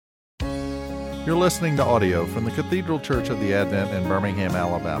You're listening to audio from the Cathedral Church of the Advent in Birmingham,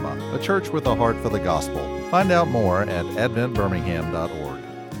 Alabama, a church with a heart for the gospel. Find out more at adventbirmingham.org.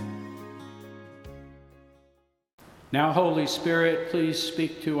 Now, Holy Spirit, please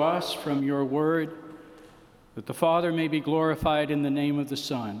speak to us from your word, that the Father may be glorified in the name of the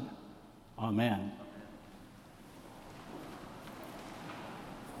Son. Amen.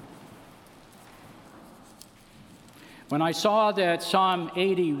 When I saw that Psalm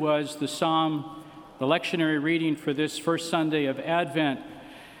 80 was the lectionary reading for this first Sunday of Advent,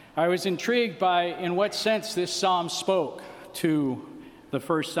 I was intrigued by in what sense this psalm spoke to the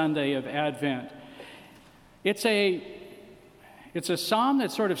first Sunday of Advent. It's a psalm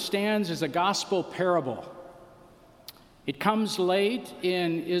that sort of stands as a gospel parable. It comes late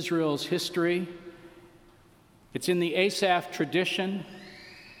in Israel's history. It's in the Asaph tradition.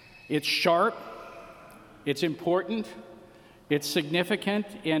 It's sharp. It's important. It's significant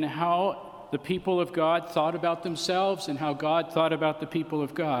in how the people of God thought about themselves and how God thought about the people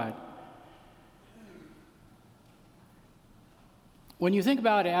of God. When you think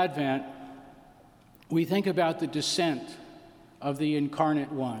about Advent, we think about the descent of the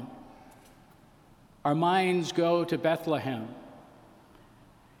Incarnate One. Our minds go to Bethlehem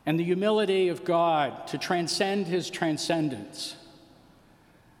and the humility of God to transcend his transcendence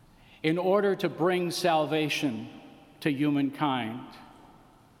in order to bring salvation to humankind.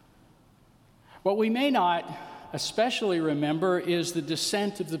 What we may not especially remember is the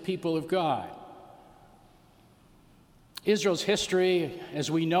descent of the people of God. Israel's history,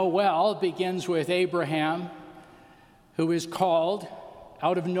 as we know well, begins with Abraham, who is called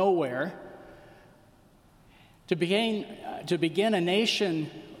out of nowhere to begin a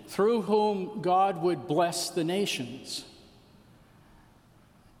nation through whom God would bless the nations.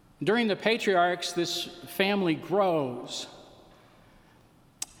 During the patriarchs, this family grows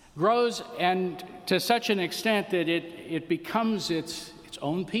and to such an extent that it becomes its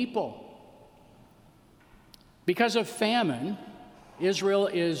own people. Because of famine, Israel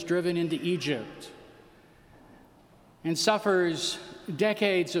is driven into Egypt and suffers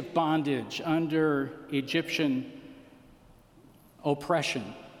decades of bondage under Egyptian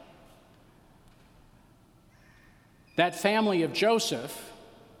oppression. That family of Joseph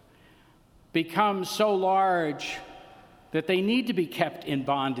becomes so large that they need to be kept in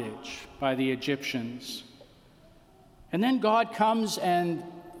bondage by the Egyptians. And then God comes and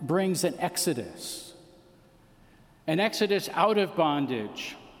brings an exodus out of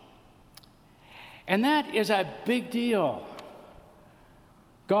bondage. And that is a big deal.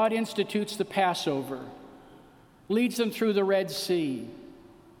 God institutes the Passover, leads them through the Red Sea,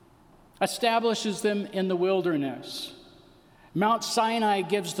 establishes them in the wilderness. Mount Sinai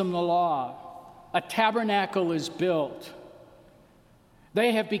gives them the law. A tabernacle is built.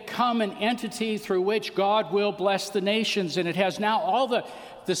 They have become an entity through which God will bless the nations, and it has now all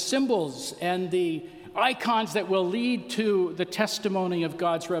the symbols and the icons that will lead to the testimony of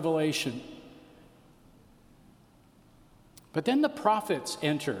God's revelation. But then the prophets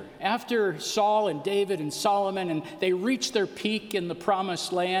enter. After Saul and David and Solomon, and they reach their peak in the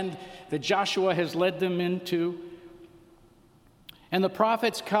promised land that Joshua has led them into. And the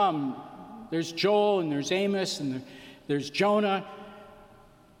prophets come. There's Joel and there's Amos and there's Jonah,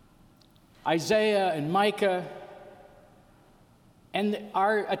 Isaiah and Micah. And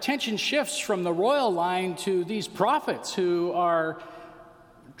our attention shifts from the royal line to these prophets who are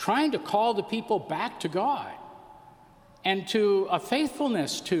trying to call the people back to God and to a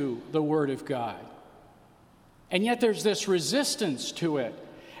faithfulness to the Word of God. And yet there's this resistance to it.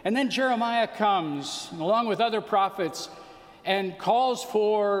 And then Jeremiah comes, along with other prophets, and calls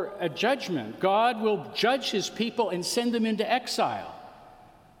for a judgment. God will judge his people and send them into exile.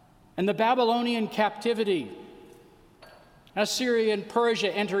 And the Babylonian captivity, Assyria and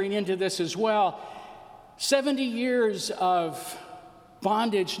Persia entering into this as well. 70 years of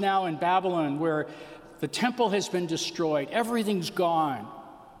bondage now in Babylon, where the temple has been destroyed. Everything's gone.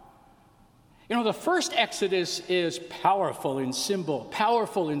 You know, the first Exodus is powerful in symbol,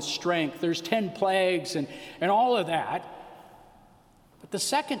 powerful in strength. There's 10 plagues and all of that. But the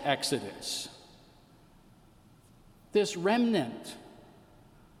second Exodus, this remnant,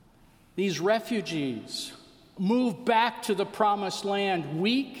 these refugees, move back to the promised land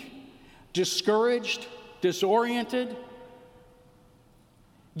weak, discouraged, disoriented,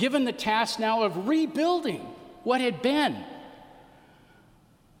 given the task now of rebuilding what had been,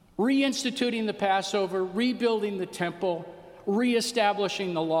 reinstituting the Passover, rebuilding the temple,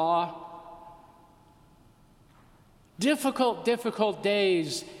 reestablishing the law. Difficult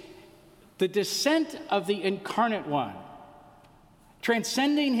days. The descent of the Incarnate One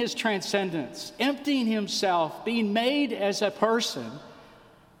transcending his transcendence, emptying himself, being made as a person,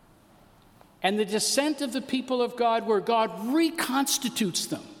 and the descent of the people of God where God reconstitutes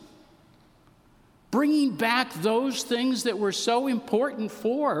them, bringing back those things that were so important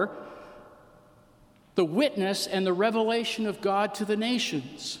for the witness and the revelation of God to the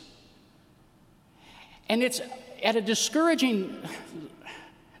nations. And it's at a discouraging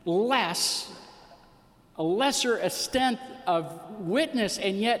a lesser extent of witness,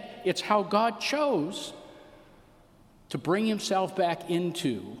 and yet it's how God chose to bring himself back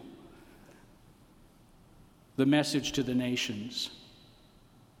into the message to the nations.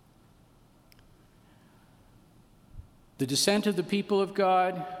 The descent of the people of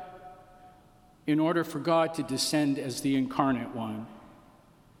God in order for God to descend as the incarnate one.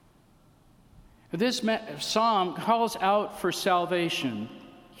 This psalm calls out for salvation.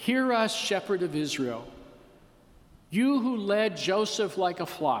 Hear us, shepherd of Israel, you who led Joseph like a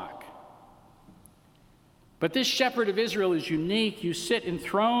flock. But this shepherd of Israel is unique. You sit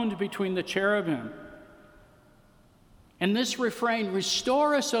enthroned between the cherubim. And this refrain,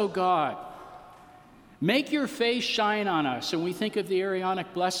 restore us, O God. Make your face shine on us. And we think of the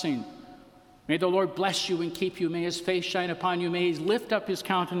Aaronic blessing. May the Lord bless you and keep you. May his face shine upon you. May he lift up his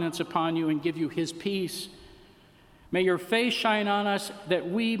countenance upon you and give you his peace. May your face shine on us that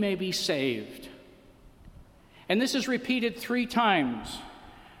we may be saved. And this is repeated 3 times.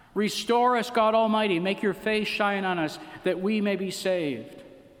 Restore us, God Almighty. Make your face shine on us that we may be saved.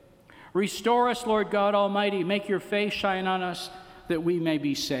 Restore us, Lord God Almighty. Make your face shine on us that we may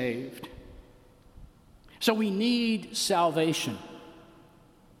be saved. So we need salvation.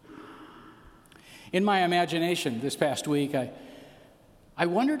 In my imagination this past week, I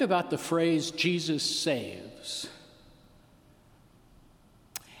wondered about the phrase, Jesus saves.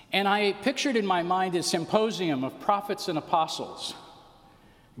 And I pictured in my mind a symposium of prophets and apostles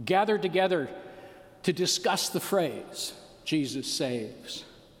gathered together to discuss the phrase, Jesus saves.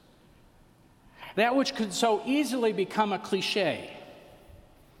 That which could so easily become a cliche,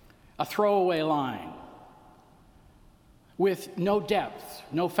 a throwaway line, with no depth,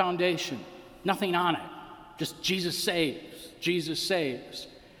 no foundation, nothing on it, just Jesus saves, Jesus saves.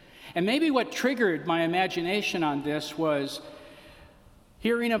 And maybe what triggered my imagination on this was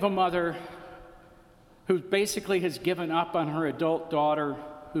hearing of a mother who basically has given up on her adult daughter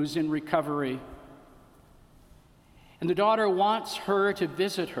who's in recovery. And the daughter wants her to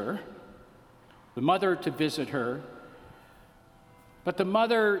visit her, the mother to visit her, but the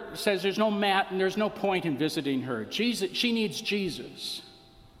mother says there's no mat and there's no point in visiting her. She needs Jesus.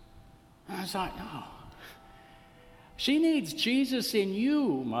 And I thought, no. She needs Jesus in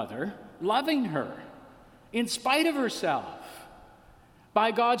you, mother, loving her in spite of herself,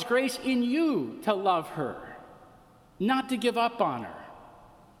 by God's grace in you to love her, not to give up on her.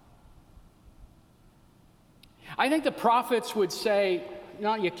 I think the prophets would say,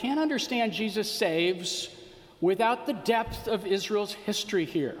 no, you can't understand Jesus saves without the depth of Israel's history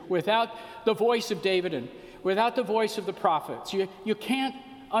here, without the voice of David and without the voice of the prophets. You can't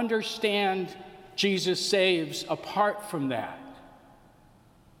understand Jesus saves apart from that.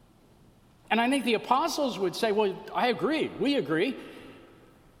 And I think the apostles would say, well, I agree, we agree.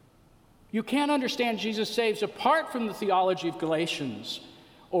 You can't understand Jesus saves apart from the theology of Galatians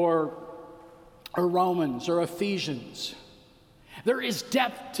or Romans or Ephesians. There is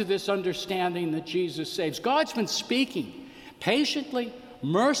depth to this understanding that Jesus saves. God's been speaking patiently,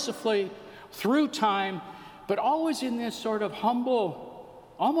 mercifully, through time, but always in this sort of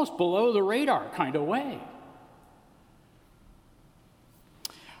humble, almost below the radar kind of way.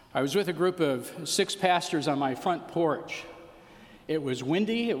 I was with a group of 6 pastors on my front porch. It was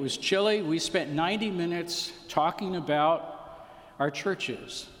windy, it was chilly. We spent 90 minutes talking about our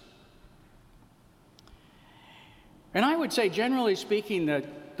churches. And I would say, generally speaking,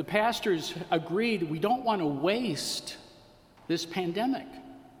 that the pastors agreed we don't want to waste this pandemic.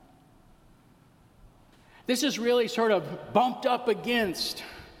 This is really sort of bumped up against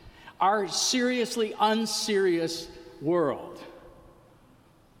our seriously unserious world.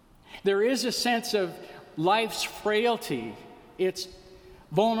 There is a sense of life's frailty, its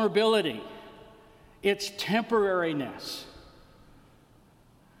vulnerability, its temporariness,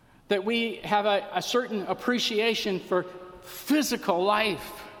 that we have a certain appreciation for physical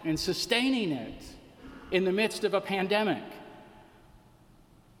life and sustaining it in the midst of a pandemic.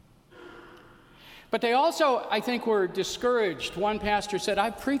 But they also, I think, were discouraged. One pastor said,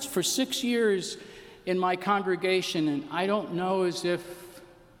 I've preached for 6 years in my congregation, and I don't know as if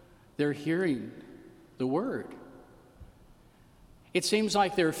they're hearing the word. It seems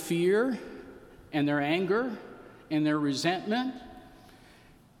like their fear and their anger and their resentment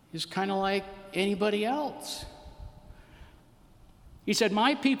is kind of like anybody else. He said,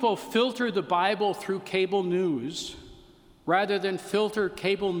 my people filter the Bible through cable news rather than filter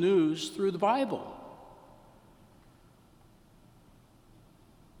cable news through the Bible.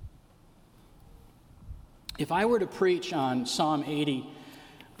 If I were to preach on Psalm 80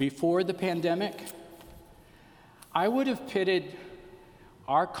 before the pandemic, I would have pitted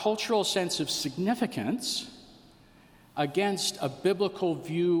our cultural sense of significance against a biblical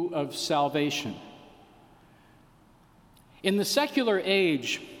view of salvation. In the secular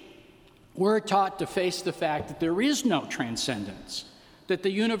age, we're taught to face the fact that there is no transcendence, that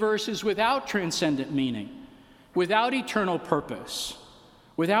the universe is without transcendent meaning, without eternal purpose,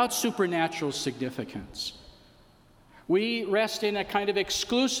 without supernatural significance. We rest in a kind of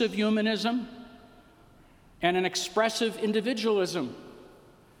exclusive humanism and an expressive individualism.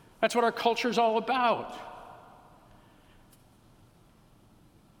 That's what our culture is all about.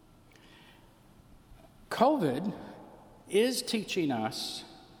 COVID is teaching us,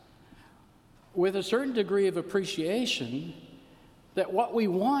 with a certain degree of appreciation, that what we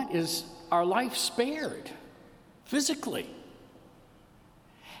want is our life spared physically.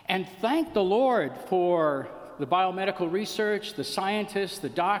 And thank the Lord for the biomedical research, the scientists, the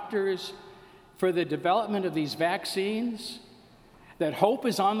doctors, for the development of these vaccines, that hope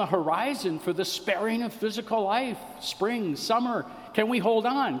is on the horizon for the sparing of physical life. Spring, summer, can we hold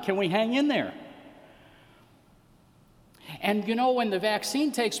on? Can we hang in there? And you know, when the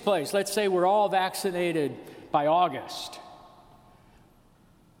vaccine takes place, let's say we're all vaccinated by August,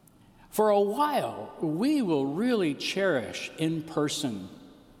 for a while, we will really cherish in-person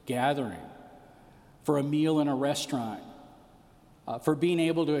gathering, for a meal in a restaurant, for being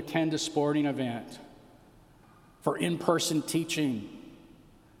able to attend a sporting event, for in-person teaching.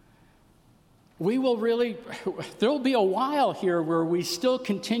 There'll be a while here where we still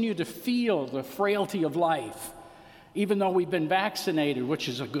continue to feel the frailty of life, even though we've been vaccinated, which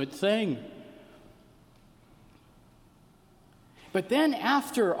is a good thing. But then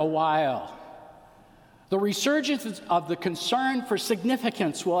after a while, the resurgence of the concern for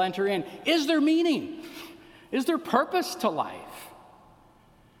significance will enter in. Is there meaning? Is there purpose to life?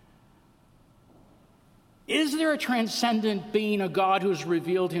 Is there a transcendent being, a God who's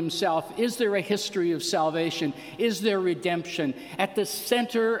revealed himself? Is there a history of salvation? Is there redemption? At the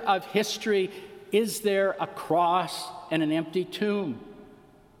center of history, is there a cross and an empty tomb?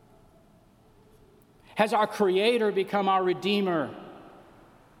 Has our Creator become our Redeemer?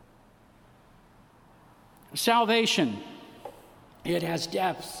 Salvation, it has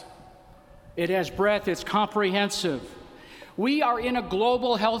depth, it has breadth, it's comprehensive. We are in a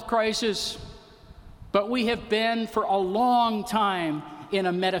global health crisis, but we have been for a long time in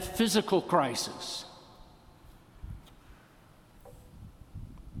a metaphysical crisis.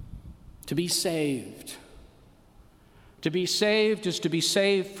 To be saved is to be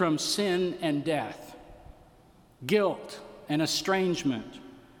saved from sin and death, guilt and estrangement,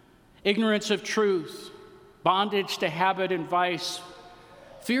 ignorance of truth, bondage to habit and vice,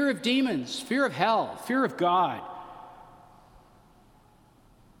 fear of demons, fear of hell, fear of God.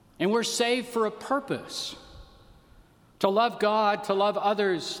 And we're saved for a purpose: to love God, to love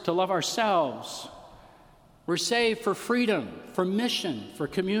others, to love ourselves. We're saved for freedom, for mission, for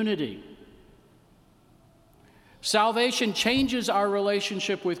community. Salvation changes our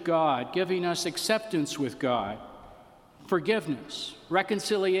relationship with God, giving us acceptance with God, forgiveness,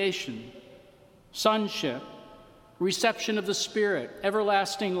 reconciliation, sonship, reception of the Spirit,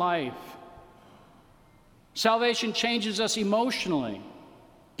 everlasting life. Salvation changes us emotionally,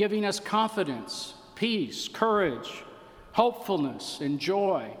 giving us confidence, peace, courage, hopefulness, and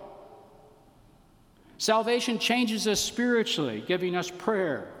joy. Salvation changes us spiritually, giving us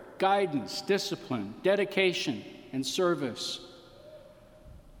prayer, guidance, discipline, dedication, and service.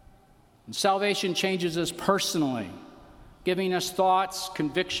 And salvation changes us personally, giving us thoughts,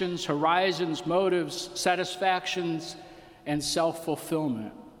 convictions, horizons, motives, satisfactions, and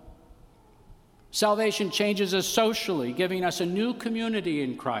self-fulfillment. Salvation changes us socially, giving us a new community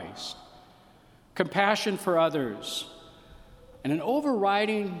in Christ, compassion for others, and an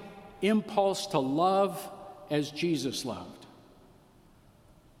overriding impulse to love as Jesus loved.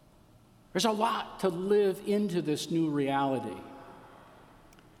 There's a lot to live into this new reality.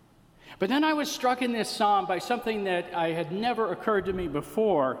 But then I was struck in this psalm by something that had never occurred to me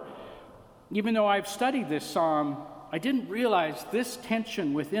before. Even though I've studied this psalm, I didn't realize this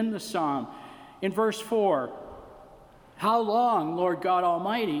tension within the psalm. In verse 4, "How long, Lord God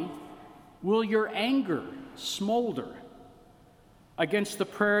Almighty, will your anger smolder against the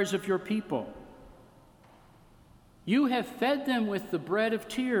prayers of your people? You have fed them with the bread of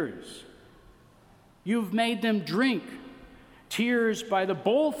tears. You've made them drink tears by the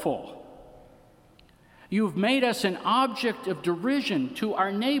bowlful. You've made us an object of derision to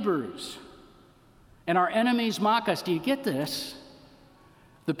our neighbors, and our enemies mock us. Do you get this?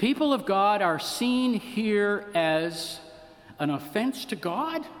 The people of God are seen here as an offense to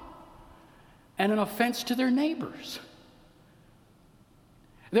God and an offense to their neighbors.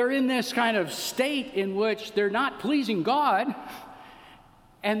 They're in this kind of state in which they're not pleasing God,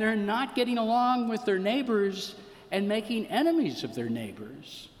 and they're not getting along with their neighbors and making enemies of their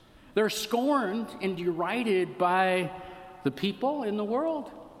neighbors. They're scorned and derided by the people in the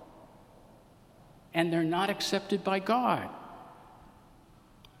world, and they're not accepted by God.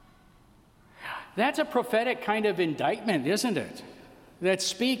 That's a prophetic kind of indictment, isn't it? That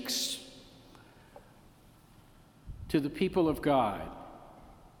speaks to the people of God.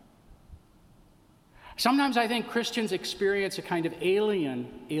 Sometimes I think Christians experience a kind of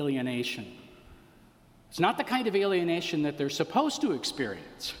alienation. It's not the kind of alienation that they're supposed to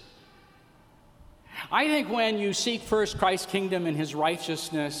experience. I think when you seek first Christ's kingdom and his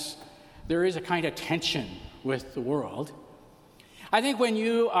righteousness, there is a kind of tension with the world. I think when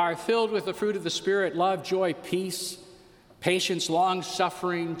you are filled with the fruit of the Spirit, love, joy, peace, patience,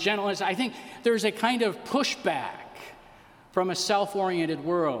 long-suffering, gentleness, I think there's a kind of pushback from a self-oriented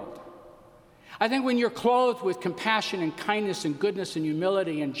world. I think when you're clothed with compassion and kindness and goodness and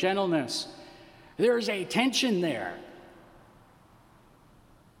humility and gentleness, there's a tension there.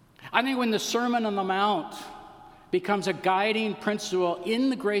 I think when the Sermon on the Mount becomes a guiding principle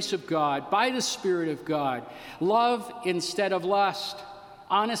in the grace of God, by the Spirit of God, love instead of lust,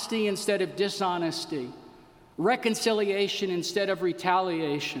 honesty instead of dishonesty, reconciliation instead of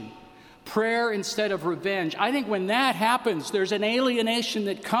retaliation, prayer instead of revenge. I think when that happens, there's an alienation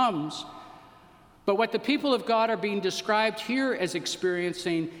that comes. But what the people of God are being described here as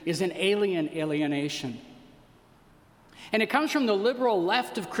experiencing is an alienation. And it comes from the liberal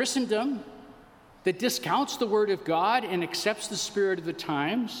left of Christendom that discounts the Word of God and accepts the spirit of the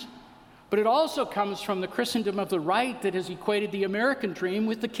times. But it also comes from the Christendom of the right that has equated the American dream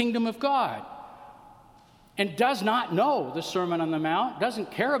with the kingdom of God and does not know the Sermon on the Mount, doesn't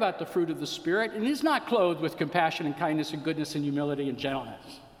care about the fruit of the Spirit, and is not clothed with compassion and kindness and goodness and humility and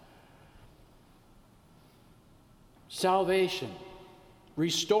gentleness. Salvation.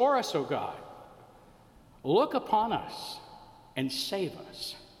 Restore us, O God. Look upon us and save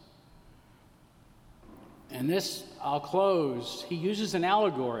us. And this, I'll close, he uses an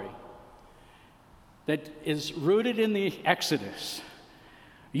allegory that is rooted in the Exodus.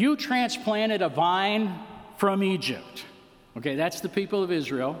 You transplanted a vine from Egypt. Okay, that's the people of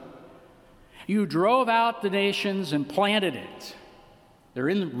Israel. You drove out the nations and planted it. They're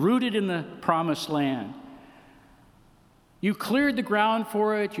rooted in the promised land. You cleared the ground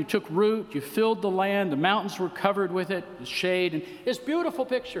for it, you took root, you filled the land, the mountains were covered with it, the shade, and this beautiful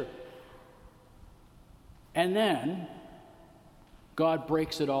picture. And then God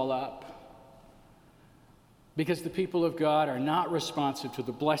breaks it all up because the people of God are not responsive to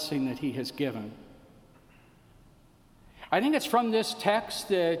the blessing that he has given. I think it's from this text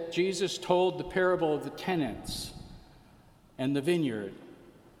that Jesus told the parable of the tenants and the vineyard.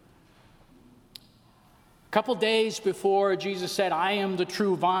 A couple days before Jesus said, I am the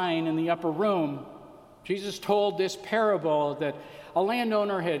true vine, in the upper room, Jesus told this parable that a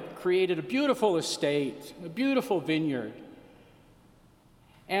landowner had created a beautiful estate, a beautiful vineyard.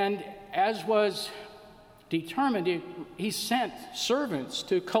 And as was determined, he sent servants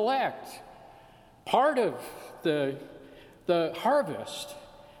to collect part of the harvest.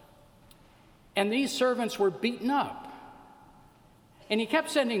 And these servants were beaten up. And he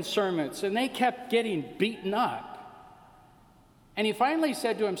kept sending servants, and they kept getting beaten up. And he finally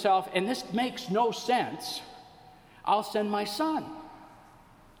said to himself, and this makes no sense, I'll send my son.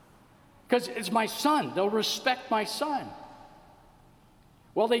 Because it's my son. They'll respect my son.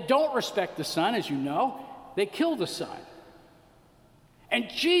 Well, they don't respect the son, as you know. They kill the son. And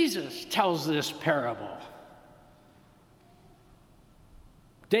Jesus tells this parable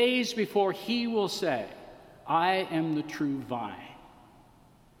days before he will say, I am the true vine.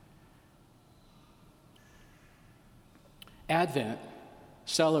 Advent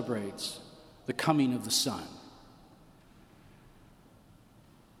celebrates the coming of the Son.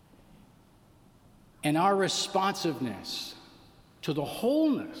 And our responsiveness to the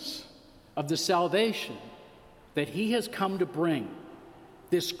wholeness of the salvation that he has come to bring,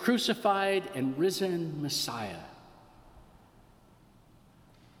 this crucified and risen Messiah.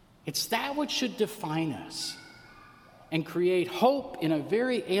 It's that which should define us and create hope in a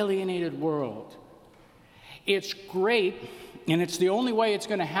very alienated world. It's great, and it's the only way it's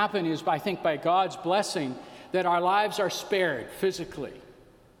going to happen is, I think, by God's blessing, that our lives are spared physically.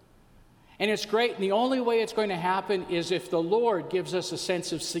 And it's great, and the only way it's going to happen is if the Lord gives us a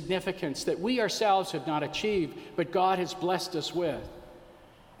sense of significance that we ourselves have not achieved, but God has blessed us with.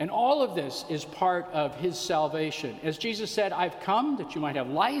 And all of this is part of his salvation. As Jesus said, I've come that you might have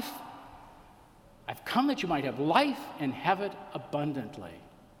life. I've come that you might have life and have it abundantly.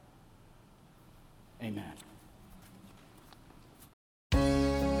 Amen.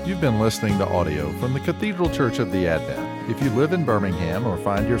 You've been listening to audio from the Cathedral Church of the Advent. If you live in Birmingham or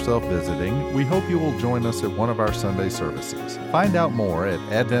find yourself visiting, we hope you will join us at one of our Sunday services. Find out more at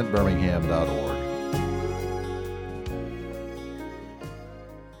adventbirmingham.org.